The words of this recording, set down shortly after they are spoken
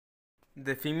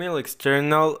The female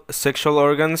external sexual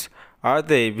organs are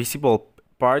the visible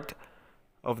part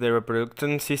of the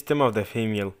reproductive system of the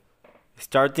female.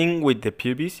 Starting with the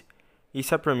pubis,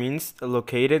 is a prominence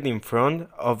located in front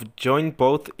of joint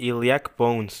both iliac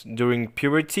bones. During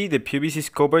puberty, the pubis is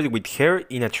covered with hair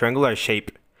in a triangular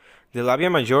shape. The labia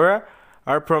majora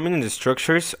are prominent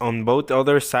structures on both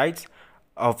other sides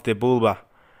of the vulva.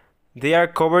 They are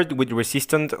covered with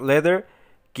resistant leather,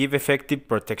 give effective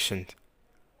protection.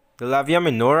 The labia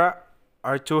minora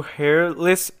are two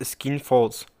hairless skin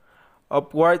folds.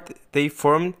 Upward, they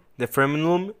form the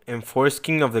frenulum and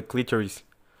foreskin of the clitoris.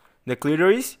 The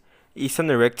clitoris is an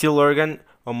erectile organ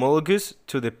homologous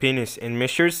to the penis and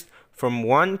measures from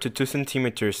 1 to 2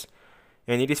 centimeters,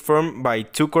 and it is formed by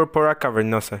two corpora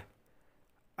cavernosa,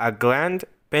 a gland,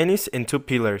 penis, and two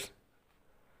pillars.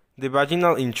 The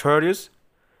vaginal introitus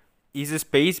is the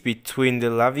space between the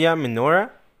labia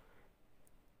minora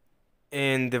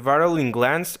and the Bartholin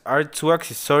glands are two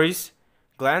accessory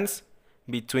glands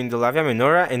between the labia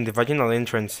minora and the vaginal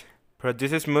entrance,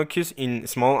 produces mucus in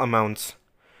small amounts.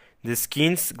 The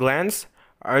skin's glands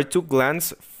are two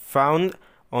glands found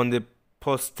on the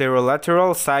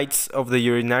posterolateral sides of the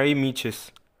urinary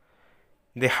meatus.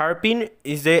 The hairpin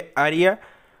is the area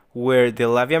where the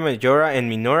labia majora and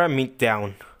minora meet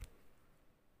down.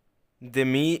 The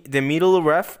middle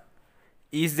raphe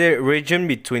is the region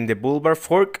between the vulvar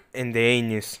fork and the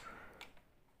anus.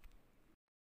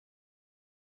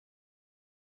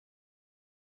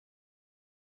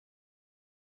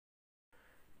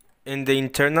 And the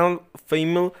internal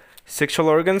female sexual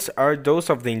organs are those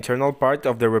of the internal part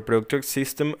of the reproductive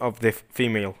system of the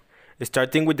female.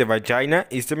 Starting with the vagina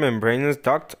is the membranous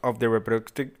duct of the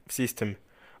reproductive system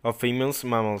of female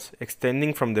mammals,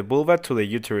 extending from the vulva to the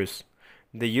uterus.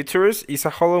 The uterus is a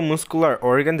hollow muscular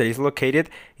organ that is located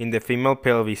in the female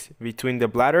pelvis, between the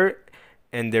bladder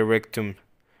and the rectum.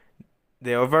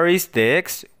 The ovaries, the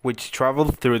eggs, which travel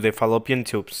through the fallopian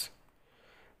tubes.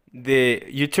 The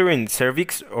uterine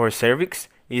cervix or cervix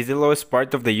is the lowest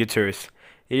part of the uterus.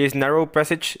 It is a narrow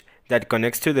passage that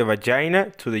connects to the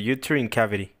vagina to the uterine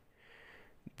cavity.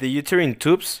 The uterine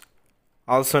tubes,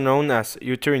 also known as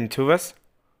uterine tubes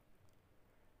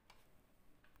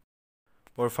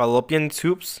or fallopian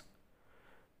tubes,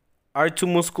 are two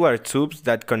muscular tubes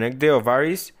that connect the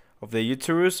ovaries of the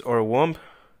uterus or womb.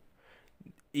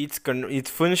 Its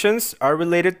functions are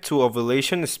related to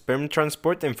ovulation, sperm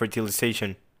transport, and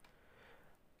fertilization.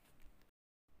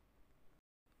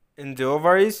 And the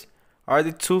ovaries are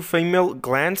the two female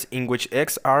glands in which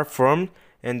eggs are formed,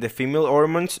 and the female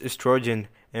hormones estrogen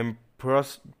and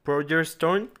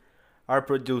progesterone are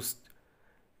produced.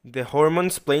 The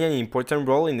hormones play an important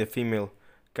role in the female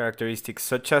characteristics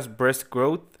such as breast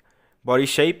growth, body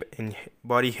shape, and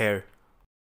body hair.